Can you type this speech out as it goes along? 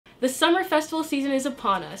The summer festival season is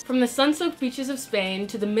upon us, from the sun-soaked beaches of Spain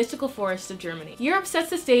to the mystical forests of Germany. Europe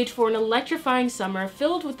sets the stage for an electrifying summer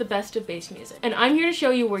filled with the best of bass music, and I'm here to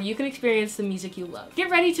show you where you can experience the music you love.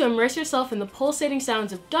 Get ready to immerse yourself in the pulsating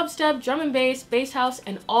sounds of dubstep, drum and bass house,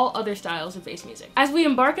 and all other styles of bass music, as we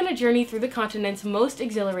embark on a journey through the continent's most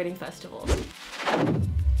exhilarating festivals.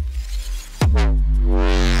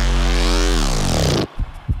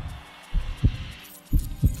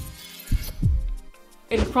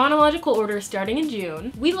 In chronological order, starting in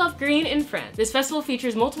June, We Love Green in France. This festival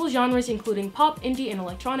features multiple genres including pop, indie, and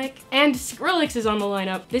electronic. And Skrillex is on the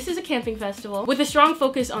lineup. This is a camping festival with a strong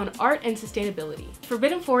focus on art and sustainability.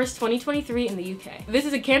 Forbidden Forest 2023 in the UK. This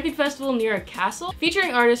is a camping festival near a castle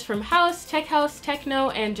featuring artists from house, techno,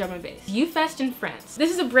 and drum and bass. UFEST in France.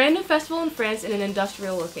 This is a brand new festival in France in an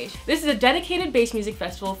industrial location. This is a dedicated bass music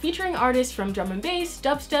festival featuring artists from drum and bass,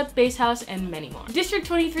 dubstep, bass house, and many more. District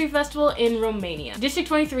 23 Festival in Romania. District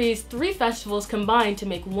 23's 3 festivals combined to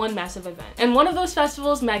make one massive event. And one of those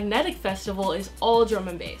festivals, Magnetic Festival, is all drum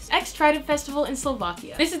and bass. XTrident Festival in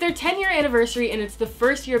Slovakia. This is their 10-year anniversary and it's the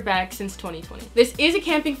first year back since 2020. This is a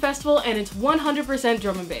camping festival and it's 100%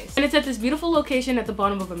 drum and bass. And it's at this beautiful location at the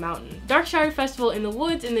bottom of a mountain. Darkshire Festival in the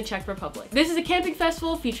woods in the Czech Republic. This is a camping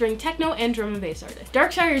festival featuring techno and drum and bass artists.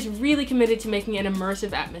 Darkshire is really committed to making an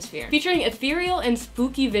immersive atmosphere, featuring ethereal and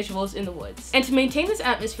spooky visuals in the woods. And to maintain this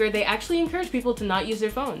atmosphere, they actually encourage people to not use their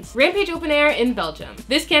phones. Rampage Open Air in Belgium.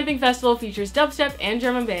 This camping festival features dubstep and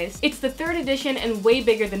drum and bass. It's the 3rd edition and way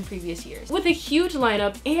bigger than previous years, with a huge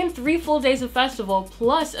lineup and 3 full days of festival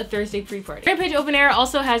plus a Thursday pre-party. Rampage Open Air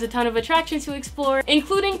also has a ton of attractions to explore,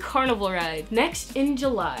 including Carnival Ride. Next in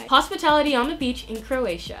July, Hospitality on the Beach in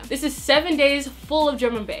Croatia. This is 7 days full of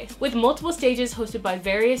drum and bass, with multiple stages hosted by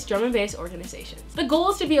various drum and bass organizations. The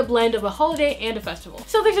goal is to be a blend of a holiday and a festival.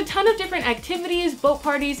 So there's a ton of different activities, boat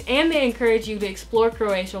parties, and they encourage you to explore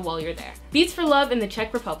Croatia while you're there. Beats for Love in the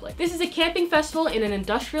Czech Republic. This is a camping festival in an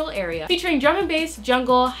industrial area featuring drum and bass,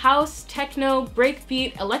 jungle, house, techno,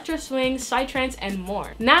 breakbeat, electro swing, psytrance, and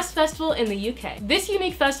more. Nass Festival in the UK. This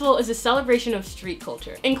unique festival is a celebration of street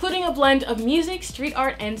culture, including a blend of music, street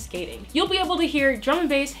art, and skating. You'll be able to hear drum and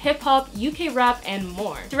bass, hip hop, UK rap, and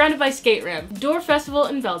more, surrounded by skate ramp. Dour Festival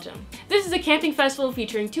in Belgium. This is a camping festival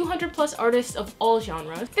featuring 200+ artists of all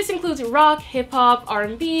genres. This includes rock, hip hop,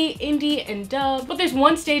 R&B, indie, and dub, but there's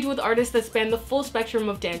one stage with artists that span the full spectrum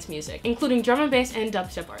of dance music, including drum and bass and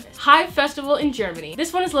dubstep artists. HIVE Festival in Germany.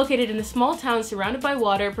 This one is located in a small town surrounded by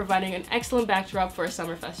water, providing an excellent backdrop for a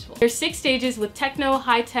summer festival. There's 6 stages with techno,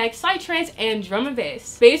 high-tech, psytrance, and drum and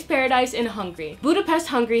bass. Bass Paradise in Hungary. Budapest,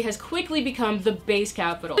 Hungary has quickly become the bass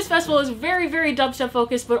capital. This festival is very dubstep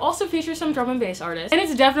focused, but also features some drum and bass artists, and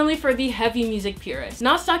it's definitely for the heavy music purists.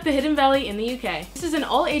 Nozstock, the Hidden Valley in the UK. This is an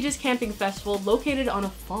all-ages camping festival located on a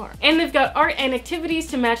farm, and they've got art and activities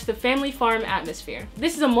to match the family farm atmosphere.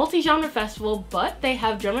 This is a multi-genre festival, but they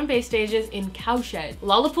have drum and bass stages in Cowshed.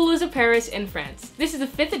 Lollapalooza, Paris in France. This is the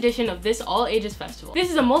 5th edition of this all-ages festival. This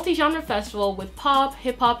is a multi-genre festival with pop,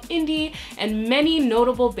 hip-hop, indie, and many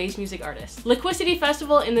notable bass music artists. Liquicity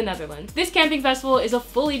Festival in the Netherlands. This camping festival is a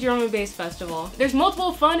fully drum and bass festival. There's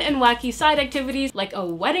multiple fun and wacky side activities like a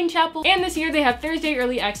wedding chapel, and this year they have Thursday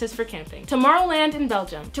early access for camping. Tomorrowland in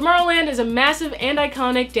Belgium. Tomorrowland is a massive and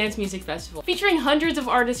iconic dance music festival featuring hundreds of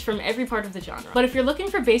artists from every part of the genre. But if you're looking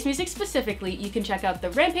for bass music specifically, you can check out the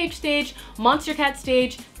Rampage stage, Monster Cat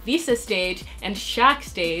stage, Visa stage, and Shack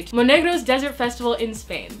stage. Monegros Desert Festival in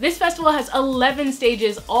Spain. This festival has 11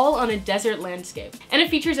 stages all on a desert landscape, and it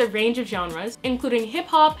features a range of genres, including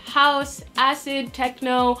hip-hop, house, acid,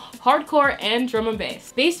 techno, hardcore, and drum and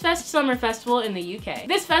bass. Bassfest Summer Festival in the UK.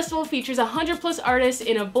 This festival features 100+ artists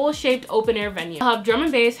in a bowl-shaped open-air venue. You'll have drum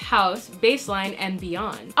and bass, house, bassline, and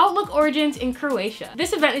beyond. Outlook Origins in Croatia.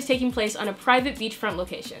 This event is taking place on a private beachfront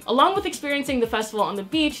location. Along with experiencing the festival on the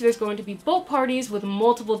beach, there's going to be boat parties with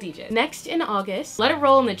multiple DJs. Next in August, Let It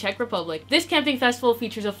Roll in the Czech Republic. This camping festival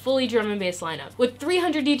features a fully drum and bass lineup with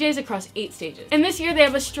 300 DJs across 8 stages. And this year they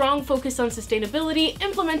have a strong focus on sustainability,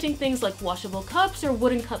 implementing things like washable cups or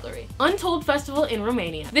wooden cutlery. Untold Festival in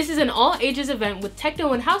Romania. This is an all-ages event with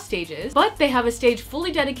techno and house stages, but they have a stage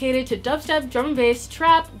fully dedicated to dubstep, drum and bass,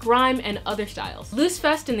 trap, grime, and other styles.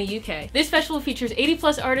 LooseFest in the UK. This festival features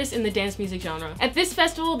 80+ artists in the dance music genre. At this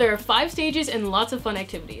festival, there are 5 stages and lots of fun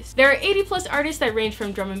activities. There are 80+ artists that range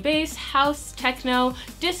from drum drum and bass, house, techno,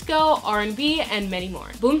 disco, R&B, and many more.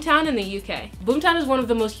 Boomtown in the UK. Boomtown is one of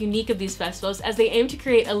the most unique of these festivals as they aim to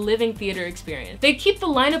create a living theater experience. They keep the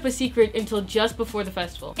lineup a secret until just before the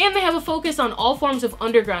festival, and they have a focus on all forms of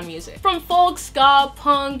underground music, from folk, ska,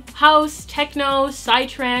 punk, house, techno,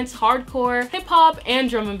 psytrance, hardcore, hip-hop, and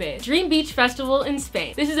drum and bass. Dreambeach Festival in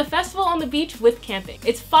Spain. This is a festival on the beach with camping.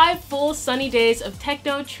 It's 5 full sunny days of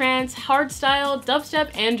techno, trance, hardstyle,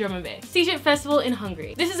 dubstep, and drum and bass. XTrident Festival in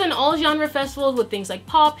Hungary. This is an all-genre festival with things like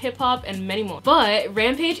pop, hip-hop, and many more. But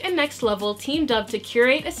Rampage and Next Level teamed up to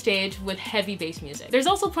curate a stage with heavy bass music. There's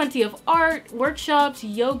also plenty of art, workshops,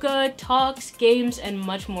 yoga, talks, games, and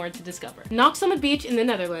much more to discover. Nox on the Beach in the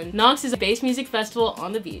Netherlands. Nox is a bass music festival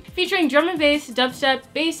on the beach, featuring drum and bass, dubstep,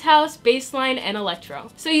 bass house, bassline, and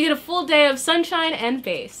electro. So you get a full day of sunshine and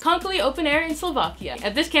bass. Konkoli Open Air in Slovakia.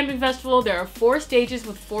 At this camping festival, there are 4 stages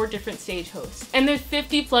with 4 different stage hosts, and there's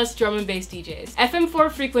 50+ drum and bass DJs.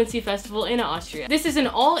 FM4 Frequency Festival in Austria. This is an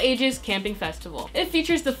all-ages camping festival. It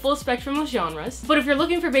features the full spectrum of genres, but if you're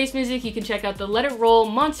looking for bass music, you can check out the Let It Roll,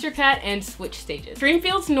 Monster Cat, and Switch stages.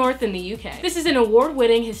 Dreamfields North in the UK. This is an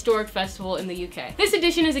award-winning historic festival in the UK. This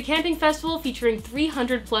edition is a camping festival featuring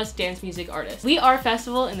 300+ dance music artists. We Are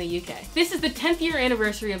Festival in the UK. This is the 10th year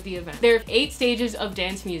anniversary of the event. There are 8 stages of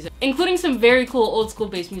dance music, including some very cool old school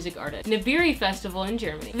bass music artists. Nibiri Festival in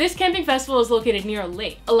Germany. This camping festival is located near a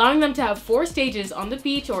lake, allowing them to have 4 stages on the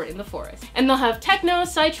beach or in the forest. And they'll have techno,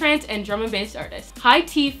 psytrance, and drum and bass artists.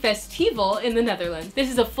 HIVE Festival in the Netherlands. This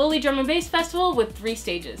is a fully drum and bass festival with 3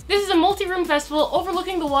 stages. This is a multi-room festival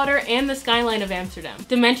overlooking the water and the skyline of Amsterdam.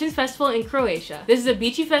 Dimensions Festival in Croatia. This is a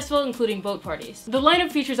beachy festival including boat parties. The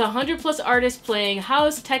lineup features 100+ artists playing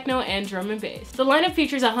house, techno, and drum and bass. The lineup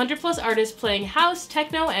features 100+ artists playing house,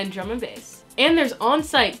 techno, and drum and bass. And there's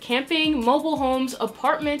on-site camping, mobile homes,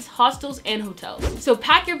 apartments, hostels, and hotels. So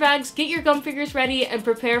pack your bags, get your gum figures ready, and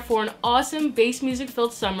prepare for an awesome bass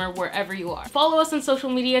music-filled summer wherever you are. Follow us on social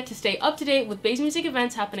media to stay up to date with bass music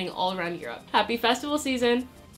events happening all around Europe. Happy festival season!